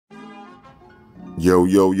Yo,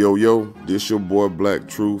 yo, yo, yo, this your boy Black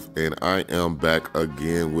Truth, and I am back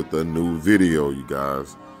again with a new video, you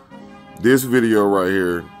guys. This video right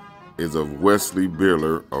here is of Wesley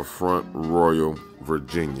Beeler of Front Royal,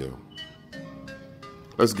 Virginia.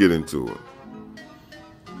 Let's get into it.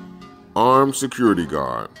 Armed security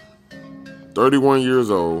guard, 31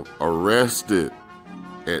 years old, arrested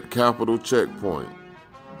at Capitol Checkpoint.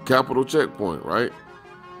 Capitol Checkpoint, right?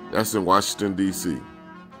 That's in Washington, D.C.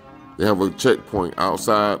 They have a checkpoint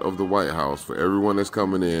outside of the White House for everyone that's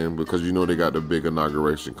coming in because you know they got the big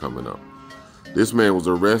inauguration coming up. This man was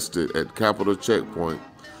arrested at Capitol Checkpoint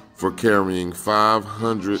for carrying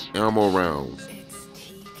 500 ammo rounds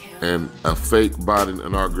and a fake Biden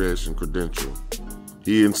inauguration credential.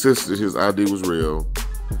 He insisted his ID was real,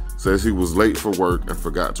 says he was late for work and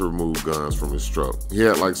forgot to remove guns from his truck. He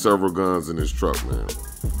had like several guns in his truck, man.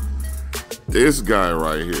 This guy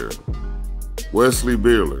right here, Wesley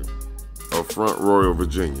Beeler of Front Royal,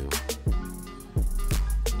 Virginia.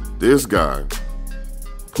 This guy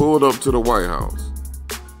pulled up to the White House.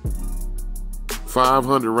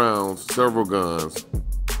 500 rounds, several guns,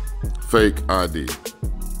 fake ID,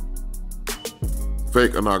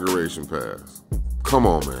 fake inauguration pass. Come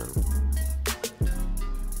on, man.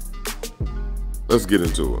 Let's get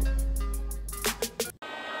into it.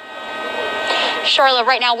 Charlotte,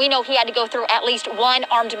 right now, we know he had to go through at least one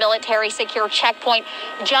armed military secure checkpoint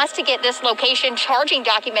just to get this location. Charging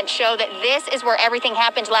documents show that this is where everything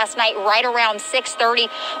happened last night, right around 6:30,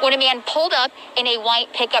 when a man pulled up in a white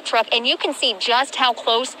pickup truck. And you can see just how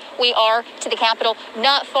close we are to the Capitol,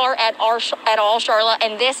 not far at all, Charlotte.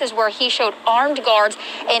 And this is where he showed armed guards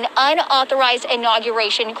an unauthorized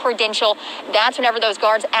inauguration credential. That's whenever those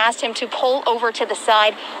guards asked him to pull over to the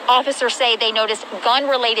side. Officers say they noticed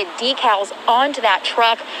gun-related decals onto that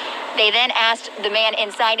truck. They then asked the man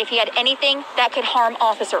inside if he had anything that could harm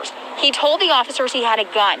officers. He told the officers he had a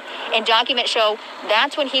gun, and documents show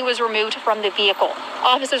that's when he was removed from the vehicle.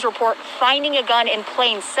 Officers report finding a gun in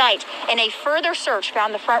plain sight, and a further search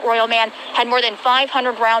found the Front Royal man had more than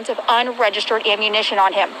 500 rounds of unregistered ammunition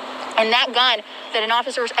on him. And that gun that an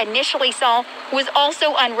officers initially saw was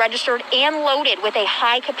also unregistered and loaded with a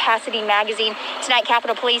high-capacity magazine. Tonight,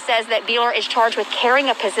 Capitol Police says that Beeler is charged with carrying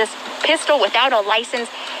a pistol without a license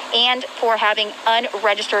and for having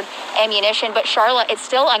unregistered ammunition. But Charlotte, it's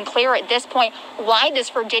still unclear at this point why this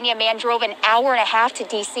Virginia man drove an hour and a half to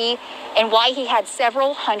D.C. and why he had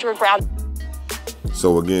several hundred rounds.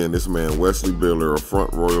 So again, this man, Wesley Beeler of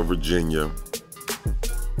Front Royal, Virginia,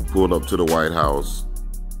 pulled up to the White House.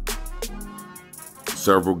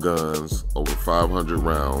 Several guns, over 500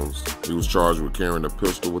 rounds. He was charged with carrying a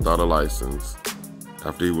pistol without a license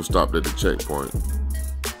after he was stopped at the checkpoint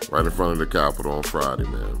right in front of the Capitol on Friday,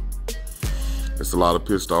 man. It's a lot of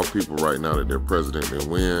pissed off people right now that their president didn't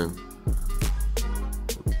win.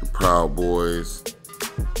 The Proud Boys,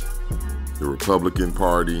 the Republican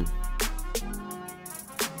Party,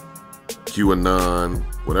 QAnon,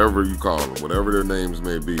 whatever you call them, whatever their names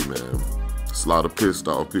may be, man. It's a lot of pissed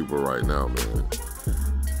off people right now, man.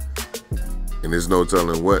 And there's no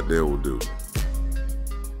telling what they will do.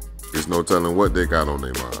 There's no telling what they got on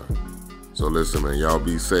their mind. So listen, man, y'all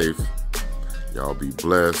be safe. Y'all be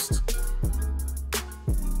blessed.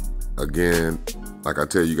 Again, like I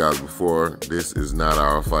tell you guys before, this is not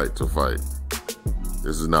our fight to fight.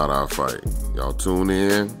 This is not our fight. Y'all tune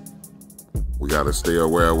in. We got to stay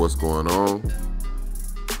aware of what's going on.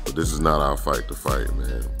 But this is not our fight to fight,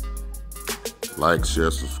 man. Like,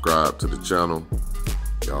 share, subscribe to the channel.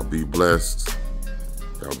 Y'all be blessed.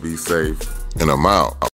 Y'all be safe. And I'm out.